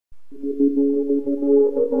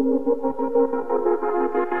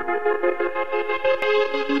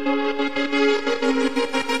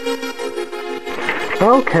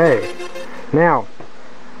Okay, now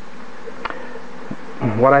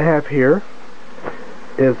what I have here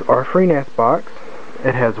is our FreeNAS box.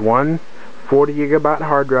 It has one 40 gigabyte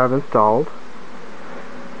hard drive installed.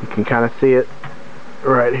 You can kind of see it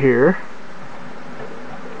right here.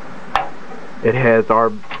 It has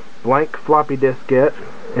our blank floppy diskette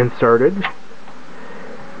inserted,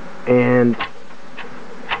 and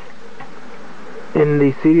in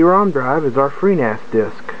the CD-ROM drive is our FreeNAS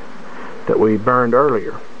disk that we burned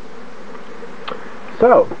earlier.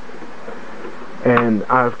 So, and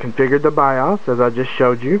I've configured the BIOS as I just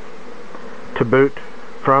showed you to boot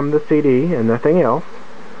from the CD and nothing else.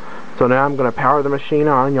 So now I'm going to power the machine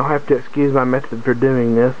on. You'll have to excuse my method for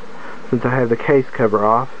doing this since I have the case cover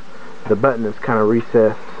off. The button is kind of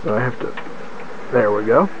recessed, so I have to, there we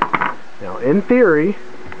go. Now in theory,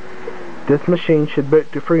 this machine should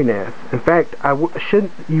boot to FreeNAS. In fact,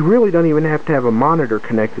 you really don't even have to have a monitor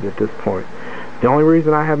connected at this point. The only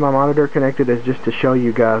reason I have my monitor connected is just to show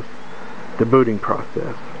you guys the booting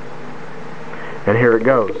process. And here it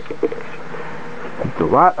goes. It's a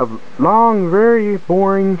lot of long, very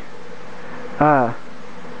boring status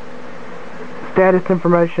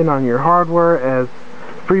information on your hardware as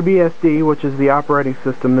FreeBSD, which is the operating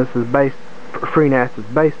system this is FreeNAS is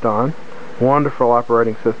based on. Wonderful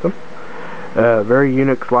operating system. Very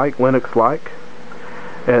Unix-like, Linux-like.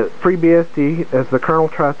 FreeBSD, as the kernel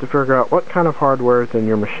tries to figure out what kind of hardware is in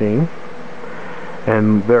your machine,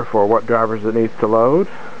 and therefore what drivers it needs to load,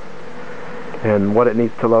 and what it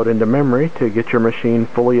needs to load into memory to get your machine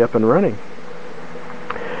fully up and running.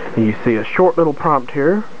 And you see a short little prompt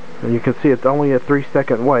here, and you can see it's only a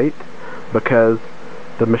 3-second wait because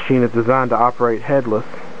the machine is designed to operate headless,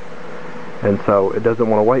 and so it doesn't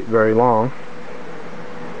want to wait very long.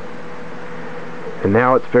 And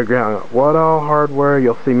now it's figuring out what all hardware.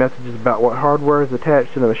 You'll see messages about what hardware is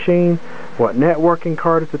attached to the machine, what networking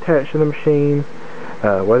card is attached to the machine,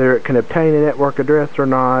 whether it can obtain a network address or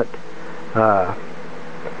not,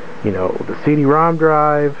 you know, the CD-ROM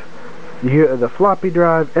drive, the floppy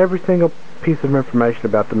drive, every single piece of information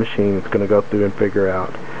about the machine it's going to go through and figure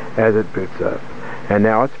out as it boots up. And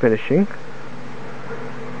now it's finishing.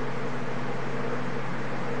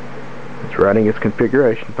 It's writing its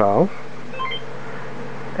configuration files.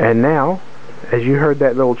 And now, as you heard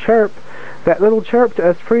that little chirp to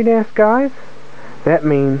us FreeNAS guys, that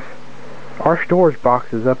means our storage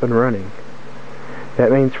box is up and running. That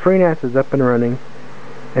means FreeNAS is up and running,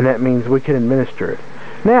 and that means we can administer it.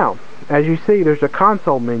 Now, as you see, there's a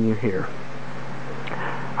console menu here.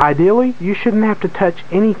 Ideally, you shouldn't have to touch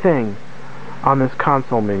anything on this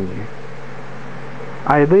console menu.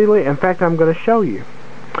 Ideally, in fact, I'm going to show you.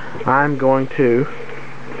 I'm going to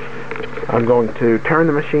turn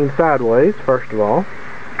the machine sideways, first of all.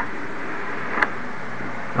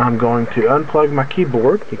 I'm going to unplug my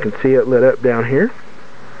keyboard. You can see it lit up down here.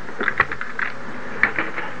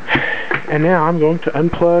 And now I'm going to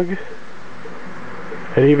unplug.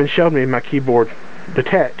 It even showed me my keyboard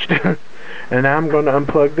detached. And now I'm going to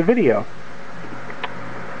unplug the video.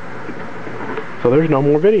 So there's no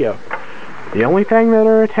more video. The only thing that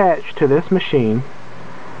are attached to this machine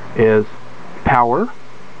is power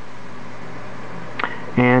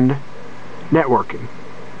and networking.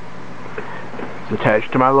 It's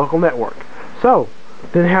attached to my local network. So,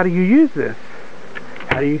 then how do you use this?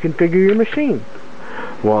 How do you configure your machine?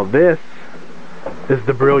 Well, this is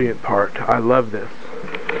the brilliant part. I love this.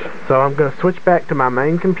 So I'm going to switch back to my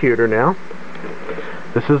main computer now.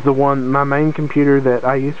 This is my main computer that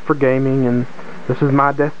I use for gaming, and this is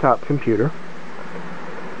my desktop computer.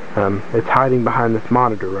 It's hiding behind this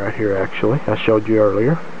monitor right here, actually. I showed you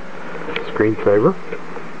earlier. Screensaver.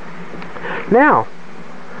 Now,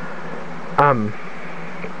 I'm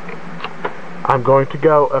going to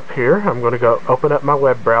go up here. I'm going to go open up my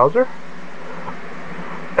web browser.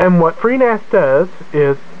 And what FreeNAS does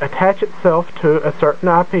is attach itself to a certain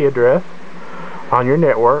IP address on your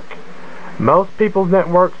network. Most people's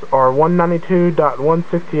networks are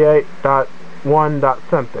 192.168.1.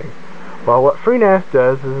 something. Well, what FreeNAS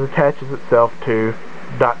does is attaches itself to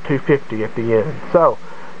 .250 at the end. So,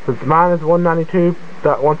 since mine is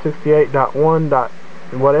 192.168.1.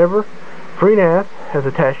 whatever, FreeNAS has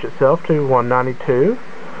attached itself to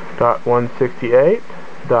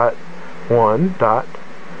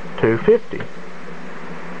 192.168.1.250.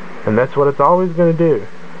 And that's what it's always going to do,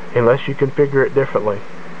 unless you configure it differently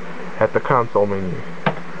at the console menu.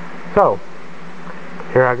 So,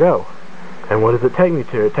 here I go. And what does it take me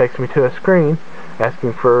to? It takes me to a screen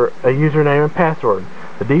asking for a username and password.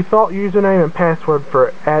 The default username and password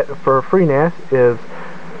for freenas is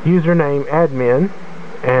username admin,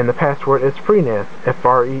 and the password is freenas,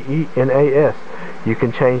 F-R-E-E-N-A-S. You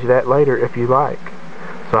can change that later if you like.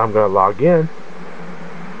 So I'm going to log in,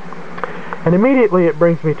 and immediately it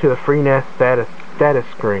brings me to the freenas status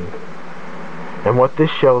screen. And what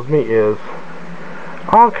this shows me is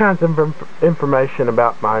all kinds of information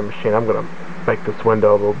about my machine. I'm going to make this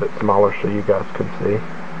window a little bit smaller so you guys can see.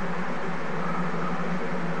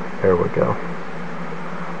 There we go.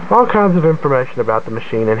 All kinds of information about the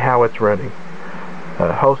machine and how it's running.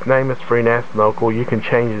 Host name is freenas local. You can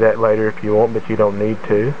change that later if you want, but you don't need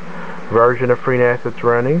to. Version of freenas it's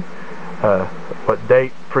running. What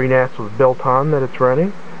date freenas was built on that it's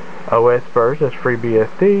running. OS version is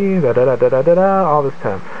FreeBSD. All this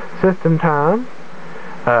time. System time.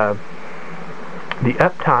 The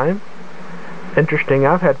uptime. Interesting.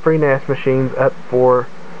 I've had freenas machines up for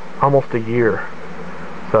almost a year.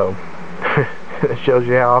 So it shows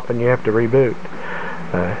you how often you have to reboot.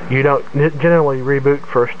 You don't generally reboot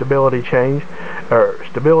for stability change or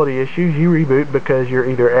stability issues. You reboot because you're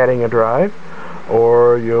either adding a drive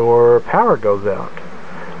or your power goes out.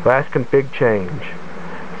 Last config change.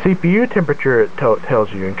 CPU temperature, it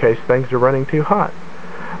tells you in case things are running too hot.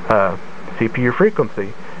 CPU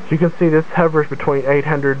frequency. As you can see, this hovers between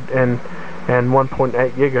 800 and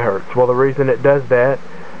 1.8 gigahertz. Well, the reason it does that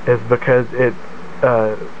is because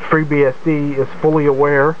FreeBSD is fully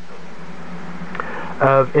aware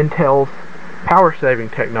of Intel's power saving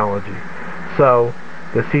technology. So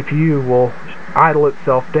the CPU will idle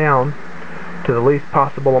itself down to the least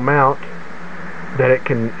possible amount that it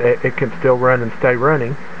can still run and stay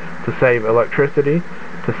running, to save electricity,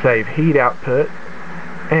 to save heat output,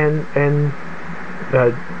 and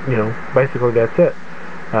you know, basically that's it.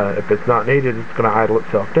 If it's not needed, it's going to idle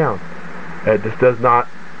itself down. This does not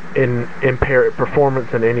impair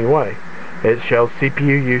performance in any way. It shows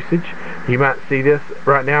CPU usage. You might see this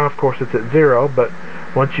right now, of course it's at 0, but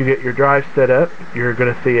once you get your drive set up, you're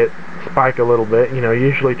going to see it spike a little bit. You know,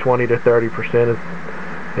 usually 20 to 30%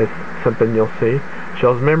 is something you'll see.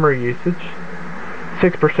 Shows memory usage.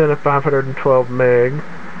 6% of 512 megs,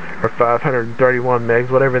 or 531 megs,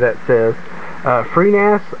 whatever that says.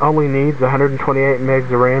 freenas only needs 128 megs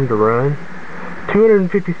of RAM to run.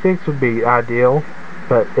 256 would be ideal,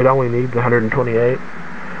 but it only needs 128.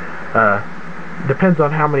 Depends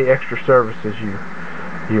on how many extra services you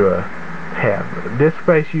have. Disk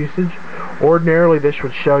space usage. Ordinarily, this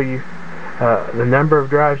would show you the number of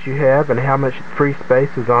drives you have and how much free space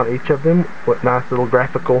is on each of them. What nice little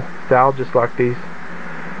graphical style, just like these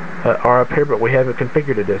are up here, but we haven't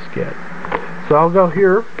configured a disk yet. So I'll go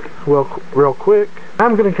here real quick.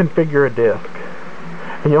 I'm going to configure a disk.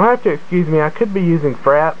 And you'll have to excuse me, I could be using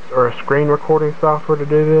Fraps or a screen recording software to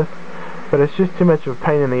do this, but it's just too much of a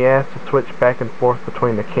pain in the ass to switch back and forth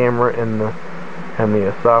between the camera and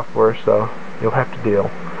the software, so you'll have to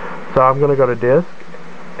deal. So I'm going to go to Disk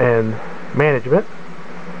and Management,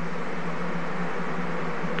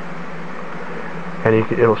 and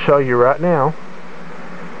it'll show you right now.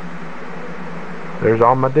 There's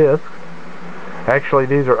all my disks. Actually,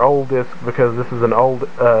 these are old disks because this is an old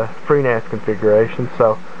freenas configuration,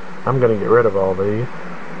 so I'm going to get rid of all these.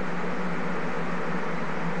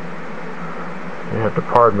 You have to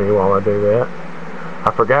pardon me while I do that.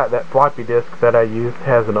 I forgot that floppy disk that I used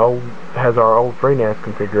has our old freenas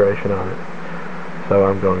configuration on it. So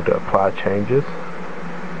I'm going to apply changes.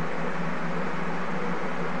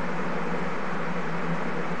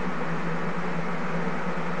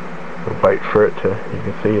 Wait for it to, you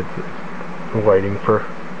can see it's waiting for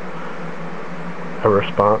a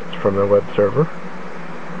response from the web server.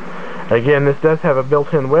 Again, this does have a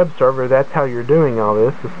built-in web server. That's how you're doing all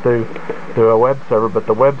this, is through a web server, but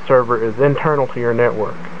the web server is internal to your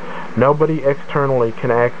network. Nobody externally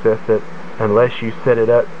can access it unless you set it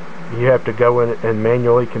up. You have to go in and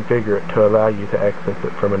manually configure it to allow you to access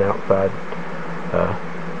it from an outside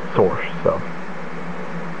source. So